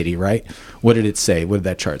right? What did it say? What did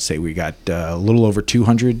that chart say? We got a little over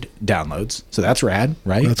 200 downloads. So that's rad,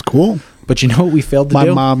 right? That's cool. But you know what we failed to My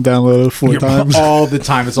do? mom downloaded it 4 times. All the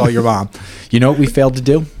time. It's all your mom. You know what we failed to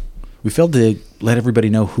do? We failed to let everybody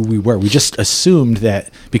know who we were. We just assumed that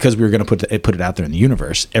because we were going to put it out there in the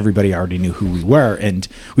universe, everybody already knew who we were. And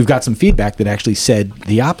we've got some feedback that actually said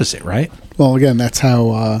the opposite, right? Well, again, that's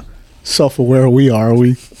how self-aware we are.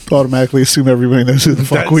 We automatically assume everybody knows who the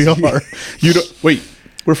fuck we are. You don't wait.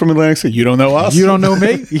 We're from Atlantic City. You don't know us. You don't know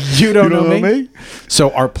me. You don't know me. So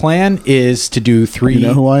our plan is to do 3. You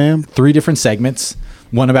know who I am? 3 different segments,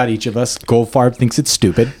 one about each of us. Goldfarb thinks it's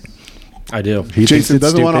stupid. I do. Jason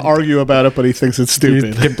doesn't want to argue about it, but he thinks it's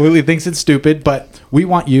stupid. He completely thinks it's stupid, but we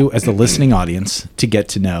want you as the listening audience to get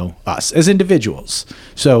to know us as individuals.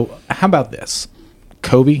 So how about this?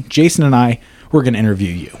 Coby, Jason, and I, we're going to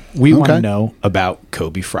interview you. We want to know about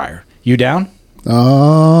Coby Frier. You down?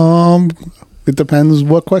 It depends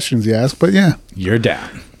what questions you ask, but yeah. You're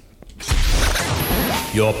down.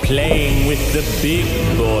 You're playing with the big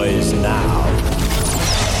boys now.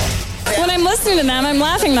 When I'm listening to them, I'm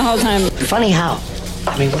laughing the whole time. Funny how?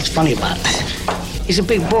 I mean, what's funny about it? He's a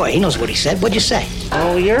big boy. He knows what he said. What'd you say?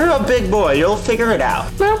 Oh, you're a big boy. You'll figure it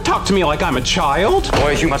out. Don't talk to me like I'm a child.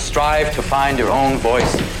 Boys, you must strive to find your own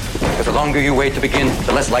voice. Because the longer you wait to begin,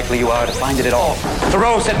 the less likely you are to find it at all.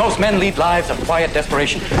 Thoreau said most men lead lives of quiet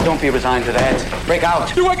desperation. Don't be resigned to that. Break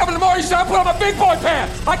out. You wake up in the morning, you say, I put on my big boy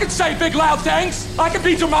pants. I can say big, loud things. I can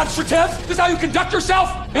be demonstrative. This is how you conduct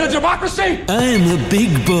yourself in a democracy. I'm a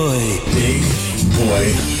big boy. Big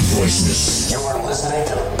Boy Voices. You are listening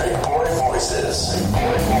to Big Boy Voices. Big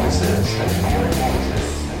Boy Voices.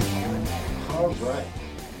 All right.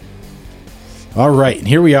 All right. And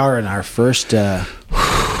here we are in our first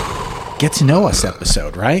Get to Know Us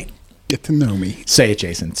episode, right? Get to know me. Say it,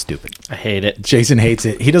 Jason. It's stupid. I hate it. Jason hates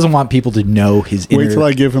it. He doesn't want people to know his inner... Wait till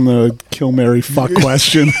I give him the kill, marry, fuck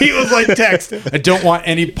question. He was like, text. I don't want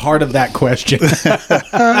any part of that question.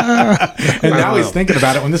 And now he's thinking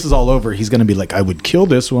about it. When this is all over, he's going to be like, I would kill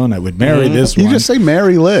this one. I would marry this one. You just say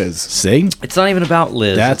marry Liz. See? It's not even about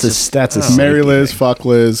Liz. That's a marry Liz, fuck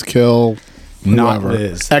Liz, kill not whoever.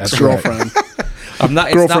 Liz. Ex-girlfriend. I'm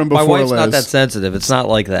not. Girlfriend my before wife's Liz. not that sensitive. It's not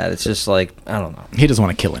like that. It's just like I don't know. He doesn't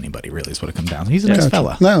want to kill anybody. Really, is what it comes down to. He's a nice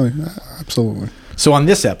fella. No, absolutely. So on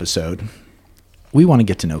this episode, we want to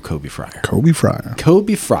get to know Coby Frier. Coby Frier.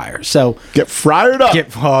 Coby Frier. So get fired up.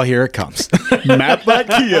 Oh, here it comes. Matt Black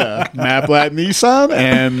Kia, Matt Black Nissan,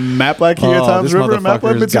 and Matt Black Kia Tom's River, and Matt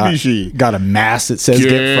Black Mitsubishi. Got a mask that says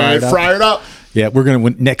 "Get Fried Up." Yeah, we're gonna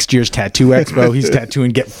win next year's tattoo expo. He's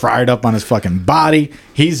tattooing "Get Fried Up" on his fucking body.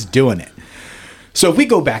 He's doing it. So if we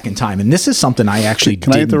go back in time, and this is something I actually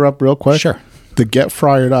Can I interrupt real quick? Sure. To Get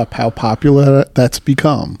Fried Up, how popular that's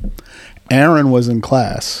become. Aaron was in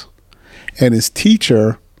class, and his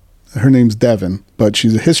teacher, her name's Devin, but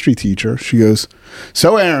she's a history teacher. She goes,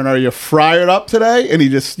 so Aaron, are you fired up today? And he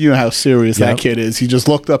just, you know how serious that kid is. He just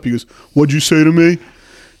looked up. He goes, what'd you say to me?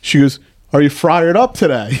 She goes, are you fired up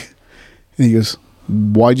today? And he goes,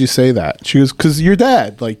 why'd you say that? She goes, because your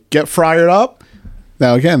dad, like, get fired up.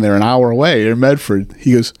 Now, again, they're an hour away. They're in Medford.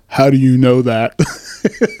 He goes, how do you know that?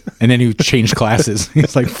 And then he changed classes.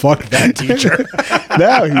 He's like, fuck that teacher.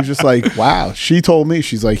 No, he was just like, wow. She told me,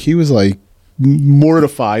 she's like, he was like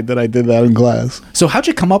mortified that I did that in class. So how'd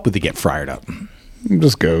you come up with the Get Fried Up? It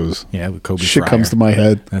just goes. Yeah, with Coby Shit Frier. comes to my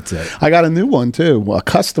head. That's it. I got a new one, too. Well, a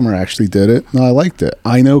customer actually did it. No, I liked it.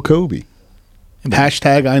 I know Coby.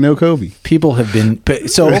 Hashtag I know Coby. People have been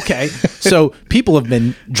so people have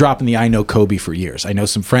been dropping the I know Coby for years. I know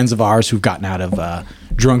some friends of ours who've gotten out of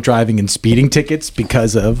drunk driving and speeding tickets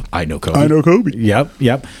because of I know Coby. I know Coby.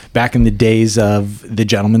 Yep. Back in the days of the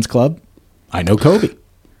Gentleman's Club, I know Coby.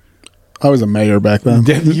 I was a mayor back then.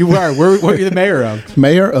 You were. What were you the mayor of?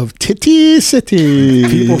 Mayor of Titty City.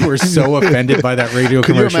 People were so offended by that radio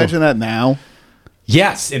Could commercial. you imagine that now?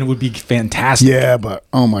 Yes, and it would be fantastic. Yeah, but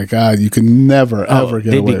oh my God, you could never ever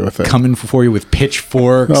get away with it. Coming for you with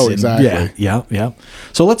pitchforks. Oh, exactly. Yeah.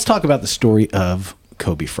 So let's talk about the story of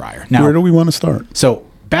Coby Frier. Now, where do we want to start? So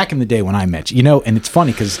back in the day when I met you, and it's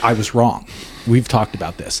funny because I was wrong. We've talked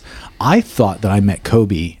about this. I thought that I met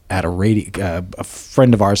Coby at a radio. A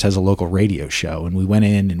friend of ours has a local radio show, and we went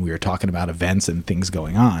in and we were talking about events and things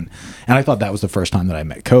going on. And I thought that was the first time that I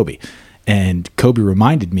met Coby. And Coby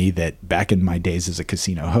reminded me that back in my days as a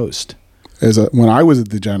casino host, when I was a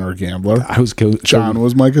degenerate gambler, I was John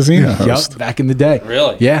was my casino host. Yep, back in the day.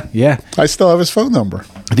 Really? Yeah. I still have his phone number.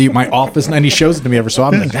 My office, and he shows it to me every so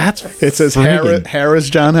often. I'm like, it says Harris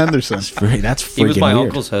John Henderson. That's freaking He was my weird.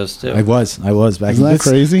 uncle's host too. I was back. Isn't that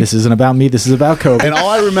crazy? This isn't about me. This is about Coby. And all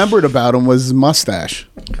I remembered about him was his mustache.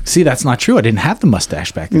 See, that's not true. I didn't have the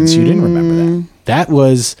mustache back then, so you didn't remember that. That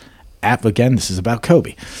was, again, this is about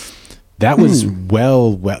Coby. That was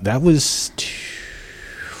that was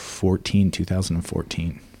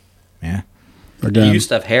 2014. Yeah. Again. You used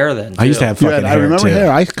to have hair then, too. I used to have fucking hair, I remember too.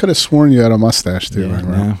 hair. I could have sworn you had a mustache, too. Yeah,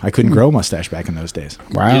 no, I couldn't grow a mustache back in those days.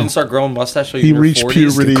 Wow. You didn't start growing mustache till He you were reached 40s?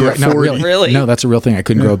 puberty at No, 40. Really? No, that's a real thing. I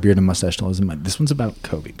couldn't grow a beard and mustache till I was in my... This one's about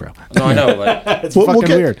Coby, bro. No, I know, but It's fucking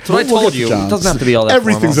weird. that's what I told you. It doesn't have to be all that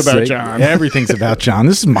Everything's formal. about John. Everything's about John.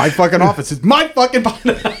 This is my fucking office. It's my fucking...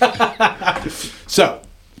 So,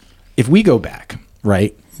 if we go back,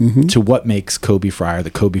 right, to what makes Coby Frier the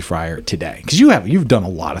Coby Frier today, because you've done a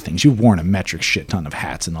lot of things. You've worn a metric shit ton of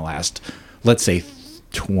hats in the last, let's say,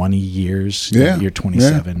 20 years. Yeah. You're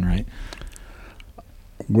 27, right?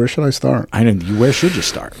 Where should I start? I don't. Where should you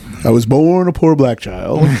start? I was born a poor black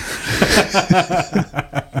child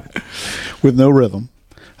with no rhythm.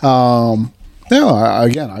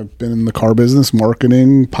 Again, I've been in the car business,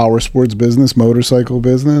 marketing, power sports business, motorcycle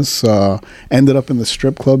business. Ended up in the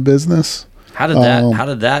strip club business. How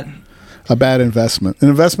did that? A bad investment. An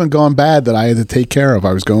investment gone bad that I had to take care of.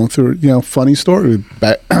 I was going through, funny story.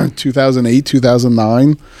 Back 2008,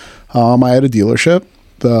 2009, I had a dealership.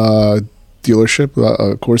 The dealership,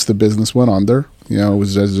 of course, the business went under. It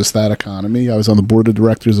was just that economy. I was on the board of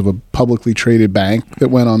directors of a publicly traded bank that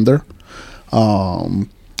went under.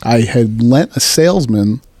 I had lent a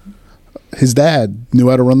salesman. His dad knew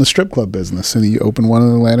how to run the strip club business, and he opened one in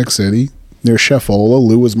Atlantic City near Chefola.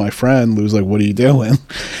 Lou was my friend. Lou's like, what are you doing?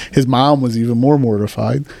 His mom was even more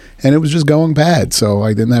mortified, and it was just going bad. So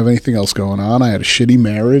I didn't have anything else going on. I had a shitty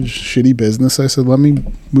marriage, shitty business. I said, let me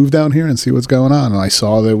move down here and see what's going on. And I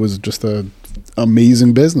saw that it was just an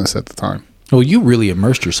amazing business at the time. Well, you really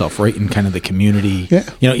immersed yourself right in kind of the community. Yeah.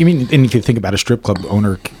 And if you think about a strip club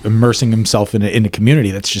owner immersing himself in a community,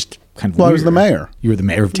 that's just kind of Well, weird. I was the mayor. You were the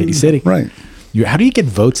mayor of Titty City. Right. How do you get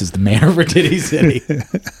votes as the mayor for Titty City?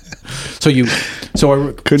 So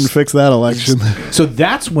I couldn't fix that election. So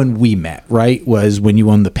that's when we met, right? Was when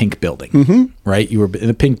you owned the Pink Building, right? You were in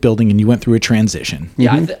the Pink Building and you went through a transition.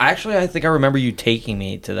 Yeah, I think I remember you taking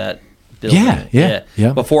me to that building. Yeah.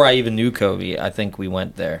 Before I even knew Coby, I think we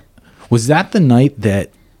went there. Was that the night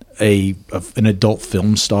that an adult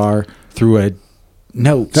film star threw a...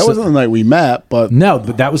 No. That wasn't the night we met, but... No,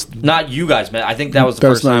 but that was... Not you guys met. I think that was the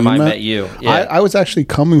first time I met you. Yeah. I was actually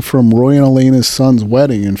coming from Roy and Elena's son's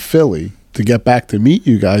wedding in Philly to get back to meet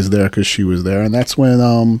you guys there because she was there, and that's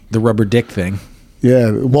when... the rubber dick thing.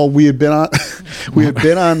 Yeah, well, we had been on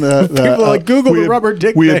the People like Google the rubber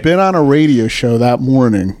dick We thing. had been on a radio show that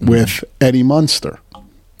morning with Eddie Munster.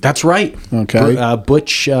 That's right. Okay.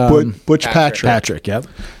 Butch Patrick. Patrick, yep.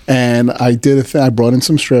 And I did a thing. I brought in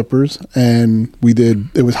some strippers, and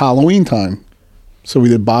it was Halloween time. So we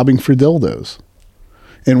did bobbing for dildos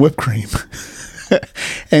and whipped cream.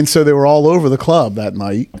 And so they were all over the club that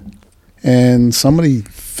night. And somebody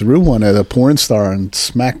threw one at a porn star and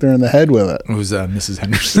smacked her in the head with it. It was Mrs.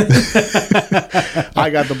 Henderson. I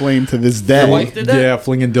got the blame to this day. Your wife did that? Yeah,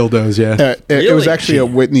 flinging dildos, yeah. It was actually a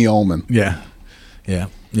Whitney Ullman. Yeah.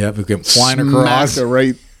 We came flying Smacked across. her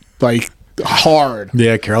right, hard.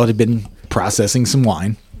 Yeah, Carol had been processing some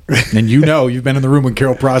wine. And you've been in the room when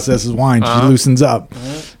Carol processes wine. She loosens up.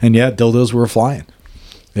 And dildos were flying.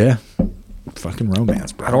 Yeah. Fucking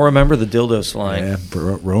romance, bro. I don't remember the dildo slang. Yeah,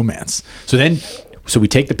 romance. So we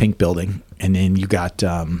take the Pink Building, and then you got,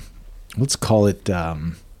 let's call it...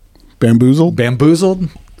 Bamboozled? Bamboozled?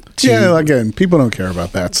 Yeah, again, people don't care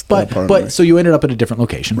about that. But so you ended up at a different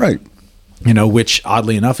location. Right. Which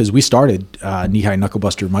oddly enough is we started knee-high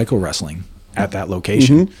knucklebuster Michael wrestling at that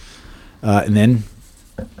location. And then,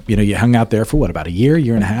 you hung out there for about a year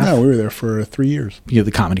and a half? No, we were there for 3 years.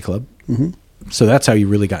 The comedy club. So that's how you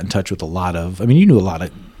really got in touch with a lot of, you knew a lot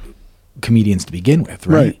of comedians to begin with,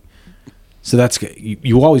 right? So that's good.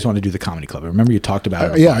 You always want to do the comedy club. I remember you talked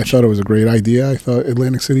about it. I thought it was a great idea. I thought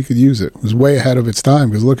Atlantic City could use it. It was way ahead of its time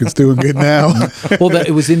because look, it's doing good now. Well,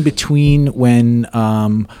 it was in between when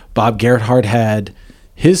Bob Gerhardt had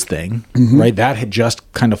his thing, right? That had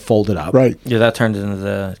just kind of folded up. Right. Yeah, that turned into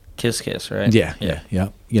the Kiss Kiss, right? Yeah.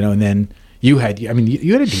 And then you had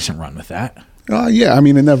a decent run with that. Yeah, it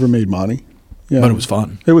never made money. Yeah. But it was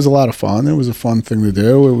fun. It was a lot of fun. It was a fun thing to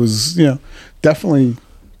do. It was,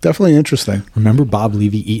 definitely interesting. Remember Bob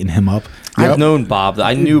Levy eating him up? I've known Bob.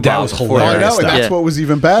 I knew That Bob was before. hilarious. I know, and that's what was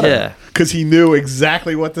even better. Yeah. Because he knew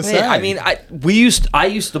exactly what to say. I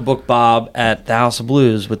used to book Bob at the House of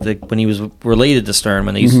Blues when he was related to Stern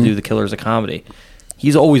when they used to do the Killers of Comedy.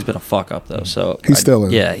 He's always been a fuck up though. So He still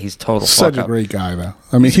is. Yeah, he's total Such fuck a up. great guy, though.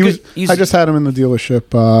 I mean, He's I just had him in the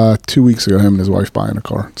dealership 2 weeks ago. Him and his wife buying a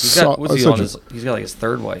car. He's got, he's got like his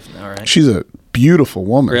third wife now, right? She's a beautiful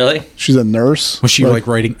woman. Really? She's a nurse. Was she like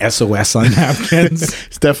writing SOS on napkins?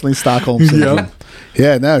 It's definitely Stockholm syndrome.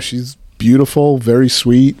 Yeah, no, she's beautiful, very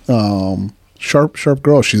sweet, sharp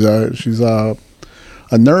girl. She's a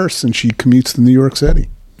nurse and she commutes to New York City.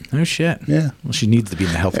 Oh shit. Yeah. Well, she needs to be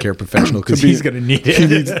in the healthcare professional because he's going to need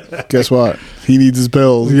it. Guess what? He needs his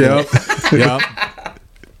bills. Yep. Yep.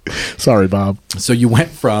 Sorry, Bob. So you went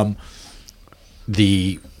from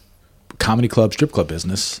the comedy club, strip club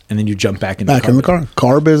business, and then you jumped back into in the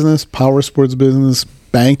car business, power sports business,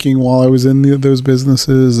 banking while I was in those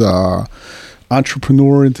businesses,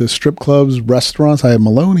 entrepreneur into strip clubs, restaurants. I had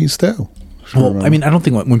Maloney's too. Well, I mean, I don't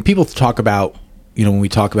think when people talk about, when we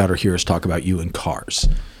talk about or hear us talk about you in cars,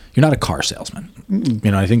 you're not a car salesman.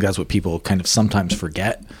 Mm-mm. I think that's what people kind of sometimes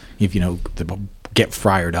forget. If they get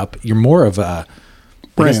fried up, you're more of a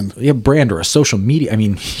brand, brand or a social media. I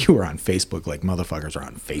mean, you were on Facebook like motherfuckers are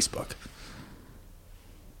on Facebook.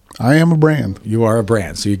 I am a brand. You are a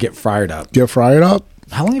brand, so you get fired up. Get fired up.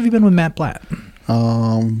 How long have you been with Matt Blatt?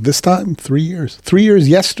 This time 3 years. 3 years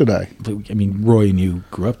yesterday. I mean, Roy and you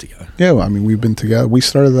grew up together. Yeah, well, I mean, we've been together. We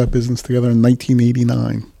started that business together in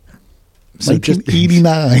 1989. So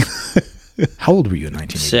 1989. How old were you in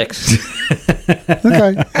 1989? 6.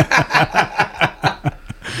 Okay.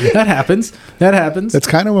 That happens. That's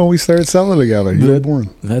kind of when we started selling together. You were born.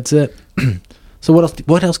 That's it. So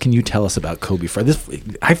what else can you tell us about Coby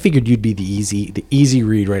Frier? I figured you'd be the easy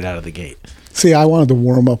read right out of the gate. See, I wanted to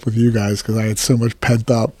warm up with you guys because I had so much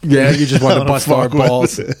pent up. Yeah, you just wanted to bust our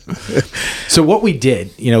balls. So what we did,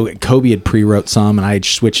 Coby had pre-wrote some, and I had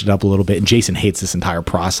switched it up a little bit. And Jason hates this entire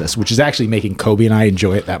process, which is actually making Coby and I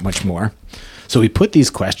enjoy it that much more. So we put these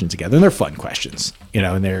questions together, and they're fun questions,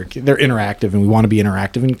 and they're interactive, and we want to be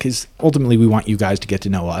interactive, and because ultimately we want you guys to get to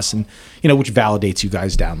know us, and which validates you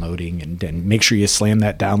guys downloading, and make sure you slam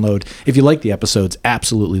that download. If you like the episodes,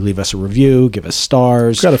 absolutely leave us a review, give us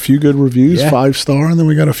stars. We've got a few good reviews, 5-star, and then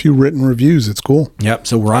we got a few written reviews. It's cool. Yep.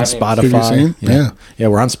 So we're on Spotify. Yeah,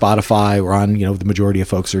 we're on Spotify. We're on. The majority of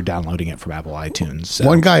folks are downloading it from Apple iTunes. So.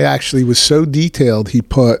 One guy actually was so detailed.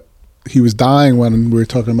 He was dying when we were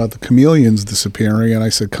talking about the chameleons disappearing, and I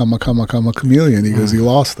said, "Come a chameleon." He goes, "He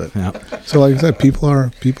lost it." Yeah. So, like I said, people are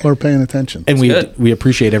paying attention, and we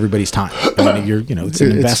appreciate everybody's time. I mean, it's an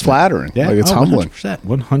investment. It's flattering. Yeah, it's humbling.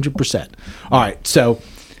 100%. All right, so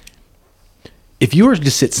if you were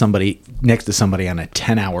to sit next to somebody on a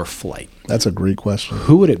 10-hour flight, that's a great question.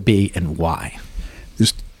 Who would it be and why?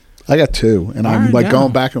 I got two, and I'm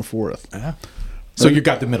going back and forth. Yeah. So you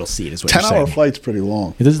got the middle seat, is what you're saying. 10-hour flight's pretty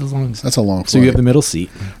long. It is long. That's a long flight. So you have the middle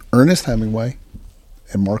seat. Ernest Hemingway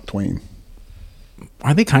and Mark Twain.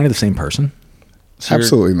 Are they kind of the same person? So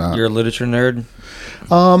Absolutely not. You're a literature nerd?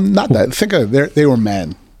 Not that. Think of it. They were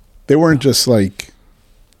men. They weren't just like...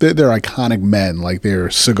 They're iconic men. Like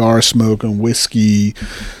they're cigar smoking, whiskey...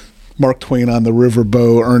 Mark Twain on the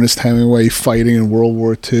riverboat, Ernest Hemingway fighting in World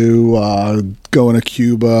War II, going to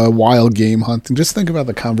Cuba, wild game hunting. Just think about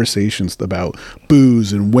the conversations about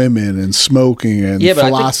booze and women and smoking and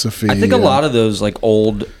philosophy. I think a lot of those like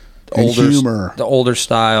older humor, the older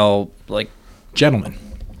style like gentlemen.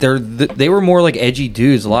 They were more like edgy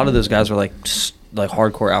dudes. A lot of those guys were like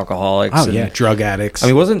hardcore alcoholics. Oh yeah, drug addicts.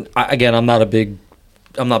 I mean, I'm not big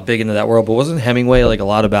into that world, but wasn't Hemingway like a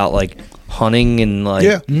lot about like hunting and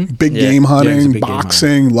like big game hunting,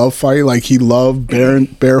 boxing, love fight? Like he loved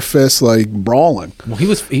bare fists, like brawling. Well, he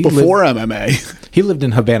before MMA. He lived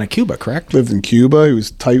in Havana, Cuba, correct? Lived in Cuba. He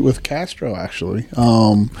was tight with Castro, actually.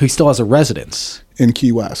 He still has a residence in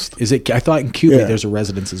Key West. Is it? I thought in Cuba there's a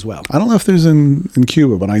residence as well. I don't know if there's in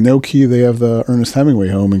Cuba, but I know they have the Ernest Hemingway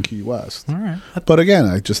home in Key West. All right. But again,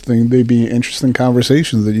 I just think they'd be interesting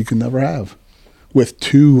conversations that you can never have with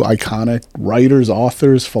two iconic writers,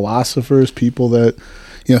 authors, philosophers, people that,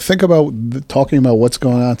 think about talking about what's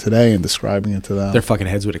going on today and describing it to them. Their fucking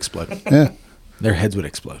heads would explode. Yeah. Their heads would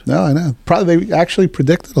explode. No, I know. Probably they actually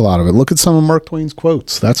predicted a lot of it. Look at some of Mark Twain's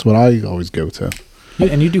quotes. That's what I always go to.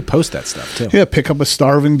 And you do post that stuff too. Yeah, pick up a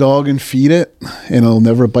starving dog and feed it, and it'll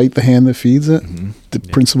never bite the hand that feeds it. Mm-hmm. The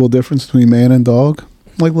principal difference between man and dog.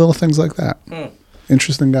 Like little things like that.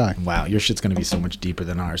 Interesting guy. Wow, your shit's going to be so much deeper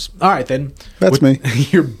than ours. All right, then. That's me.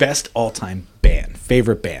 Your best all-time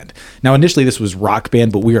favorite band. Now, initially this was rock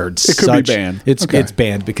band, but we are It could be band. It's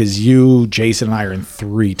band because you, Jason, and I are in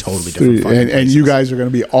three totally different fucking and you guys are going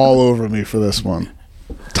to be all over me for this one.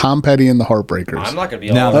 Tom Petty and the Heartbreakers. I'm not going to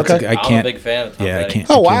be all over. I can't. I'm a big fan of Tom Petty. I can't.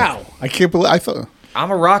 Oh, wow. I can't believe... I thought... I'm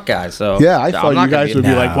a rock guy, so Yeah, I thought you guys would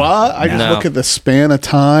be like, what? I just look at the span of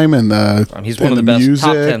time and he's one of the best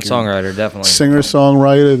top 10 songwriter, definitely.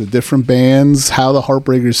 Singer-songwriter, the different bands, how the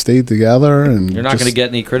Heartbreakers stayed together. And you're not going to get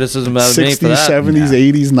any criticism out of me for that. 60s,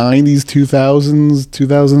 70s, 80s, 90s, 2000s,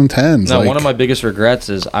 2010s. No, one of my biggest regrets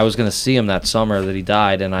is I was going to see him that summer that he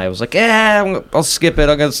died, and I was like, I'll skip it.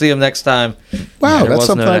 I'm going to see him next time. Wow, that's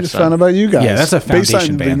something I just found about you guys. Yeah, that's a foundation based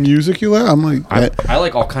on band. The music you like, I'm like, I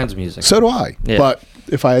like all kinds of music. So do I. Yeah. But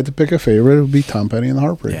if I had to pick a favorite, it would be Tom Petty and the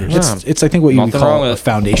Heartbreakers. Yeah. It's I think what you would call a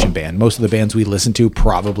foundation band. Most of the bands we listen to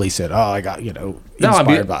probably said, "Oh, I got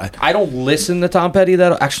inspired by it." I don't listen to Tom Petty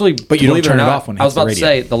that actually, but you don't turn it off when I was about to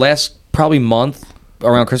say the last probably month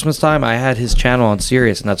around Christmas time, I had his channel on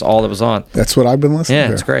Sirius, and that's all that was on. That's what I've been listening to.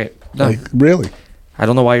 Yeah, it's great. No. Like really. I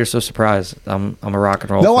don't know why you're so surprised. I'm a rock and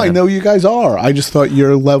roll No, fan. I know you guys are. I just thought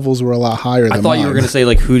your levels were a lot higher than I thought mine. you were going to say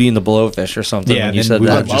like Hootie and the Blowfish or something when you said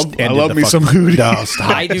that. I love me some Hootie. No, stop.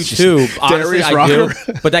 I do too. Honestly, I do.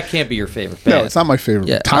 But that can't be your favorite band. No, it's not my favorite.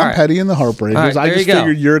 Yeah, Tom Petty and the Heartbreakers. All right, I there just you go.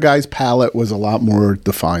 figured your guys' palette was a lot more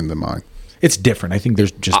defined than mine. It's different. I think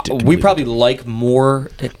there's just we probably like more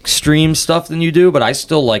extreme stuff than you do, but I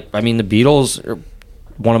still like. I mean, the Beatles are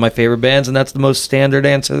one of my favorite bands, and that's the most standard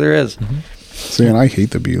answer there is. Mm-hmm. See, and I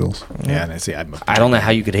hate the Beatles. Yeah, and I see. I don't know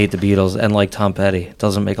how you could hate the Beatles and like Tom Petty. It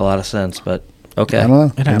doesn't make a lot of sense, but okay. I don't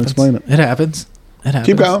know. It happens. Explain it. It happens. It happens.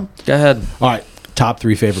 Keep going. Go ahead. All right. Top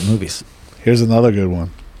 3 favorite movies. Here's another good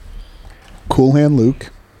one. Cool Hand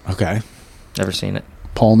Luke. Okay. Never seen it.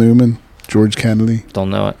 Paul Newman. George Kennedy.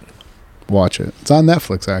 Don't know it. Watch it. It's on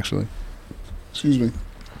Netflix, actually. Excuse me.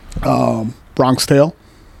 Bronx Tale.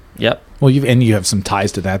 Yep. Well, you have some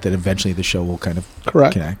ties to that eventually the show will kind of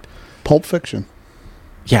connect. Pulp Fiction.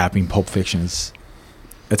 Yeah, I mean, Pulp Fiction is.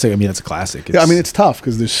 That's a classic. Yeah, I mean it's tough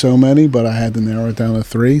because there's so many, but I had to narrow it down to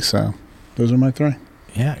 3. So those are my 3.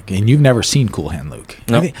 Yeah, and you've never seen Cool Hand Luke.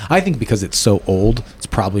 Nope. I think because it's so old, it's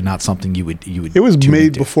probably not something you would. It was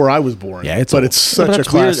made before I was born. Yeah, it's but old. it's such But a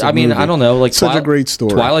that's weird. classic. I mean, movie. I don't know. Like such a great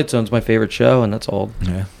story. Twilight Zone's my favorite show, and that's old.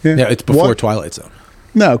 Yeah, it's before Twilight Zone.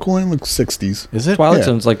 No, Cool Hand Luke's 60s. Is it? Twilight Yeah.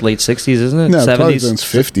 Zone's like late 60s, isn't it? No, 70s? Twilight Zone's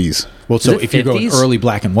 50s. Well, so it if you go 50s? early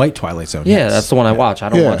black and white Twilight Zone, Yeah, yes. that's the one I watch. I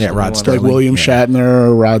don't watch. Yeah, the Rod new one. Sterling. Like William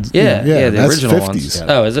Shatner, Rod. Yeah, the that's original 50s. ones.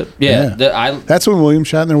 Oh, is it? Yeah. That's when William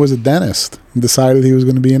Shatner was a dentist and decided he was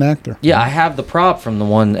going to be an actor. Yeah, I have the prop from the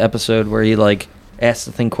one episode where he like asked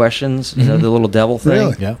the thing questions. You know, the little devil thing.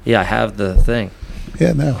 Really? Yeah. Yeah, I have the thing.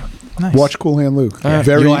 Yeah, no. Nice. Watch Cool Hand Luke. Yeah,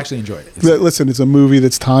 you'll actually enjoy it. Listen, it's a movie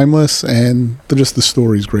that's timeless, and just the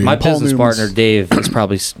story's great. My Paul business Newman's- partner Dave is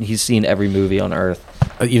probably he's seen every movie on Earth.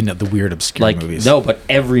 Even the weird obscure Like movies. no, but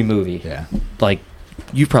every movie. Yeah. Like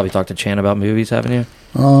you've probably talked to Chan about movies, haven't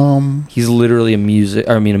you? Um, He's literally a movie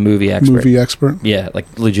expert. movie expert. Yeah,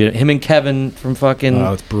 like legit. Him and Kevin from fucking.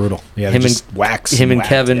 Oh, it's brutal. Yeah, him just and wax. Him and whacked,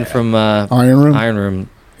 Kevin yeah. from Iron Room. Iron Room.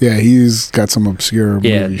 Yeah, he's got some obscure.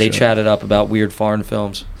 Yeah, movie they shit. chatted up about weird foreign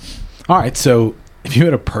films. All right, so if you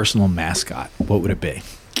had a personal mascot, what would it be?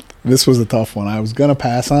 This was a tough one. I was gonna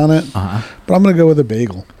pass on it, Uh-huh. but I'm gonna go with a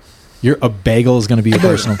bagel. A bagel is going to be your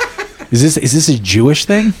personal. Is this a Jewish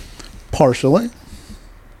thing? Partially.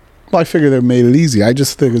 Well, I figure they made it easy. I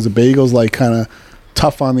just think as a bagel's like kind of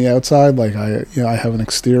tough on the outside. Like I have an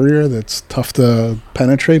exterior that's tough to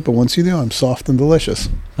penetrate, but once you do, I'm soft and delicious.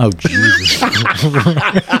 Oh Jesus!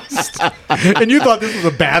 And you thought this was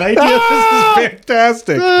a bad idea? This is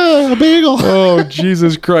fantastic. A bagel. Oh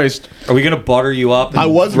Jesus Christ! Are we gonna butter you up? And I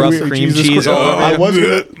was rub weird. cream Jesus cheese Christ. all over I you? was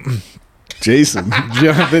gonna. Jason, let's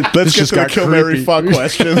get to the kill, marry, fuck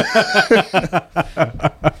question.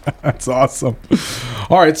 That's awesome.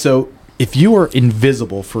 All right, so if you were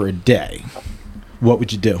invisible for a day, what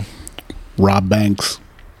would you do? Rob Banks.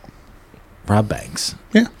 Rob Banks.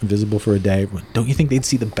 Yeah. Invisible for a day. Don't you think they'd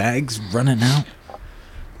see the bags running out?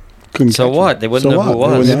 Couldn't So catch what? him. They wouldn't know who it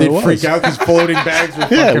was. They wouldn't know They'd who it freak was. out because floating bags were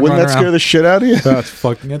Yeah, fucking wouldn't that running scare around. the shit out of you?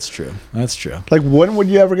 That's true. That's true. Like, when would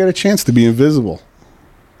you ever get a chance to be invisible?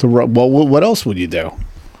 What else would you do?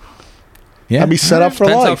 Yeah. I'd be set up for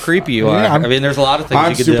Depends life. how creepy you are. Yeah, I mean, there's a lot of things I'm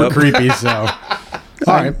you could super do. creepy, so. All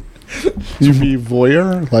right. You'd be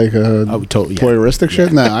voyeur, like a Oh, totally. Yeah. voyeuristic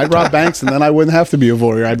shit? No, I'd rob banks, and then I wouldn't have to be a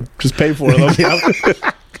voyeur. I'd just pay for them.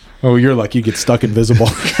 Oh, you're lucky you get stuck invisible.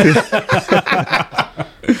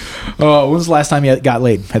 Oh, when was the last time you got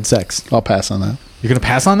laid? Had sex? I'll pass on that. You're gonna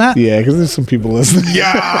pass on that? Yeah, because there's some people listening.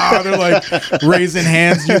 Yeah, they're like raising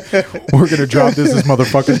hands. We're gonna drop this. This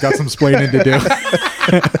motherfucker's got some splaining to do.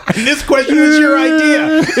 And this question was your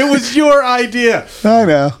idea. It was your idea. I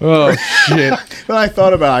know. Oh shit! But I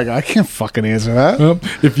thought about it. I can't fucking answer that.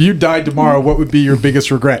 If you died tomorrow, what would be your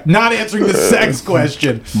biggest regret? Not answering the sex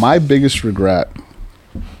question. My biggest regret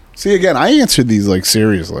See, again, I answered these like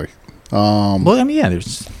seriously. Well, I mean, yeah,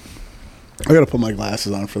 there's. I got to put my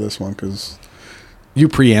glasses on for this one because you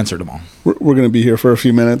pre-answered them all. We're going to be here for a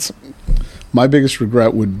few minutes. My biggest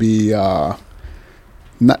regret would be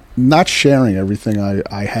not sharing everything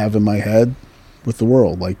I have in my head with the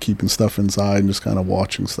world, like keeping stuff inside and just kind of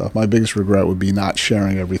watching stuff. My biggest regret would be not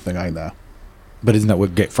sharing everything I know. But isn't that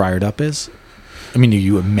what Get Fried Up is? I mean, are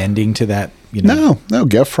you amending to that? You know? No.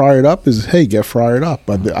 Get Fried Up is, hey, get fried up.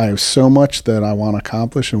 But I have so much that I want to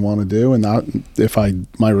accomplish and want to do, and not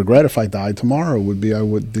my regret if I died tomorrow would be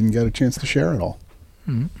didn't get a chance to share it all.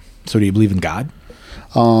 Mm-hmm. So, do you believe in God?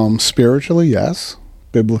 Spiritually, yes.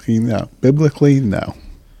 Biblically, no.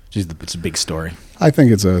 It's a big story. I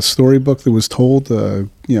think it's a storybook that was told to,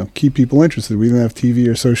 keep people interested. We didn't have TV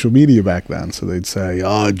or social media back then, so they'd say,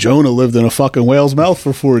 Jonah lived in a fucking whale's mouth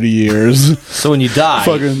for 40 years. So when you die,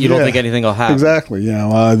 you don't think anything will happen. Exactly.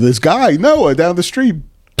 This guy, Noah, down the street,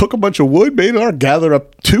 took a bunch of wood, made it, gathered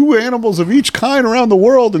up 2 animals of each kind around the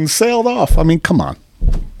world and sailed off. I mean, come on.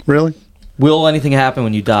 Really? Will anything happen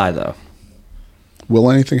when you die, though?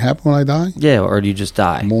 Will anything happen when I die? Yeah, or do you just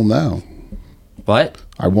die? Well, no. What?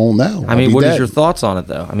 I won't know. I mean, what is your thoughts on it,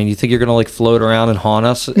 though? I mean, you think you're going to, float around and haunt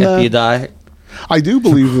us after you die? I do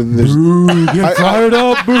believe that there's... Boo, get fired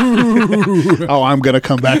up, boo! Oh, I'm going to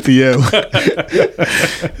come back to you.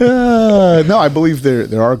 No, I believe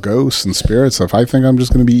there are ghosts and spirits. If I think I'm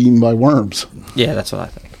just going to be eaten by worms. Yeah, that's what I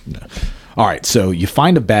think. No. All right, so you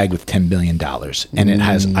find a bag with $10 billion, and it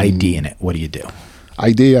has ID in it. What do you do?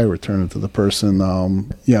 ID, I return it to the person.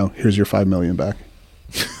 Here's your $5 million back.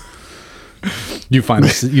 You find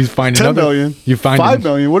this. You find 10 another. million. You find $5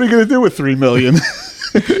 million. What are you going to do with $3 million?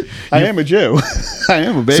 I am a Jew. I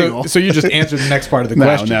am a bagel. So you just answered the next part of the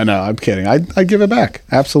question. No. I'm kidding. I'd give it back.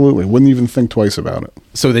 Absolutely. Wouldn't even think twice about it.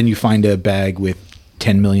 So then you find a bag with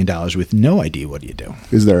 $10 million with no ID. What do you do?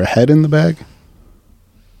 Is there a head in the bag?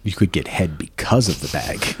 You could get head because of the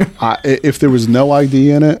bag. If there was no ID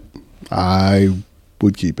in it, I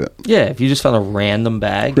would keep it. Yeah, if you just found a random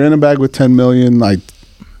bag. Random bag with $10 million, I'd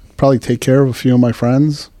probably take care of a few of my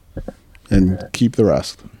friends and keep the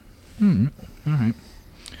rest. All right.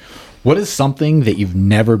 What is something that you've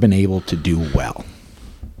never been able to do well?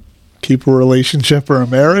 Keep a relationship or a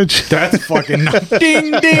marriage? That's fucking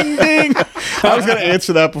ding, ding, ding. I was going to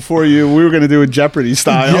answer that before you. We were going to do a Jeopardy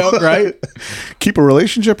style. Yep, right? Keep a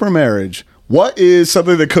relationship or marriage. What is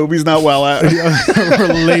something that Kobe's not well at?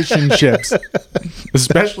 Relationships.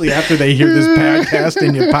 Especially after they hear this podcast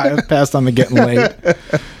and you passed on the getting late.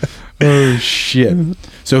 Oh, shit.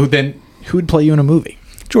 So then, who would play you in a movie?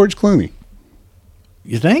 George Clooney.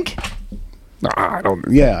 You think? I don't.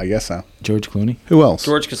 Yeah, I guess so. George Clooney? Who else?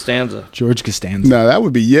 George Costanza. No, that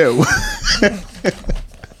would be you.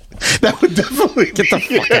 That would definitely get the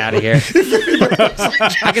fuck out of here.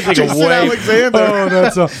 I can think of Jason way. Alexander.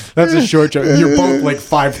 Oh, that's a short joke. You're both like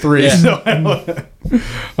 5'3". Yeah.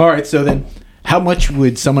 So all right. So then, how much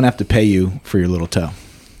would someone have to pay you for your little toe?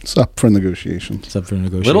 It's up for negotiations.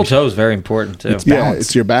 Little toe is very important too.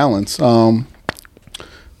 It's your balance.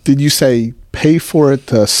 Did you say pay for it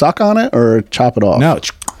to suck on it or chop it off? No. It's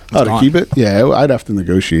to gone. keep it? Yeah, I'd have to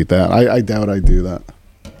negotiate that. I doubt I'd do that.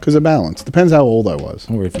 Because of balance. Depends how old I was.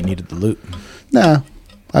 Or if you needed the loot. Nah.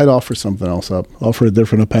 I'd offer something else up. Offer a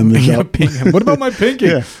different appendage up. What about my pinky?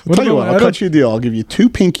 Yeah. I'll cut you a deal. I'll give you 2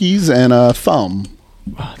 pinkies and a thumb.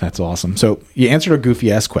 Oh, that's awesome. So you answered our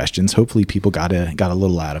goofy ass questions. Hopefully people got a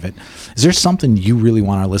little out of it. Is there something you really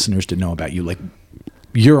want our listeners to know about you? Like,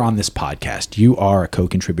 you're on this podcast. You are a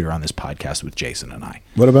co-contributor on this podcast with Jason and I.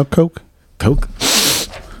 What about Coke? Coke?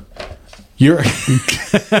 You're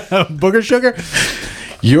booger sugar?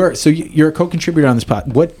 You're a co-contributor on this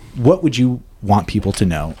pod. What would you want people to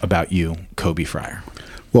know about you, Coby Frier?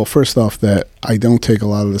 Well, first off, that I don't take a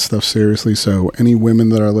lot of this stuff seriously. So any women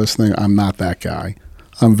that are listening, I'm not that guy.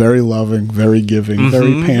 I'm very loving, very giving,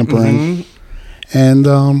 very pampering. And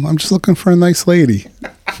I'm just looking for a nice lady.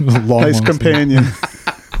 Nice companion.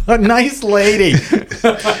 A nice lady.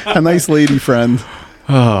 A nice lady friend.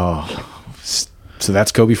 Oh. So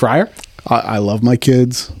that's Coby Frier? I love my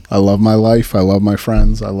kids. I love my life. I love my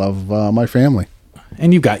friends. I love my family.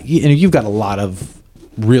 And you've got a lot of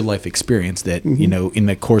real life experience that, in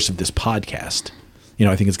the course of this podcast,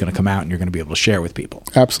 I think it's going to come out and you're going to be able to share with people.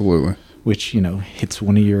 Absolutely. Which, hits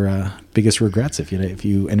one of your biggest regrets if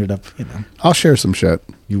you ended up, I'll share some shit.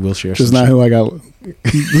 You will share some shit. Just not who I got.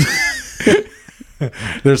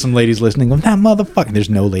 There's some ladies listening. Well, that motherfucker.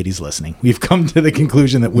 There's no ladies listening. We've come to the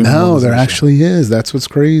conclusion that women. No, there actually is. That's what's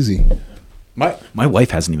crazy. My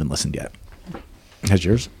wife hasn't even listened yet. Has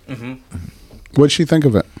yours? What'd she think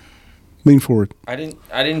of it? Lean forward. I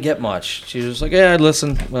didn't get much. She was just like, yeah, I'd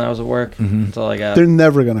listen when I was at work. That's all I got. They're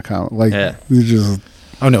never going to count. Like, you just...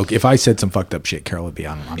 Oh, no. If I said some fucked up shit, Carol would be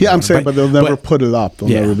on. Yeah, I'm saying, but they'll never put it up. They'll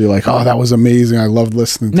never be like, oh, that was amazing. I loved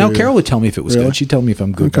listening to No, you. Carol would tell me if it was good. She'd tell me if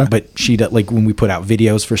I'm good. Okay. But she, like, when we put out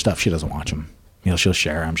videos for stuff, she doesn't watch them. You know, she'll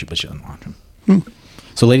share them, but she doesn't watch them.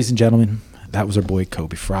 So, ladies and gentlemen, that was our boy, Coby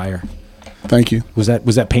Frier. Thank you. Was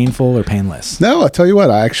that painful or painless? No, I'll tell you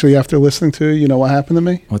what. I actually, after listening to you know what happened to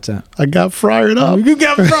me? What's that? I got fried up. You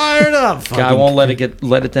got fried up. Guy won't let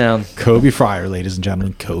it down. Coby Frier, ladies and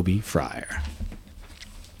gentlemen. Coby Frier.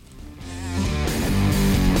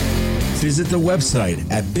 Visit the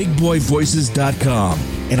website at bigboyvoices.com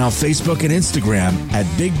and on Facebook and Instagram at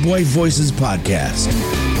Big Boy Voices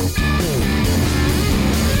Podcast.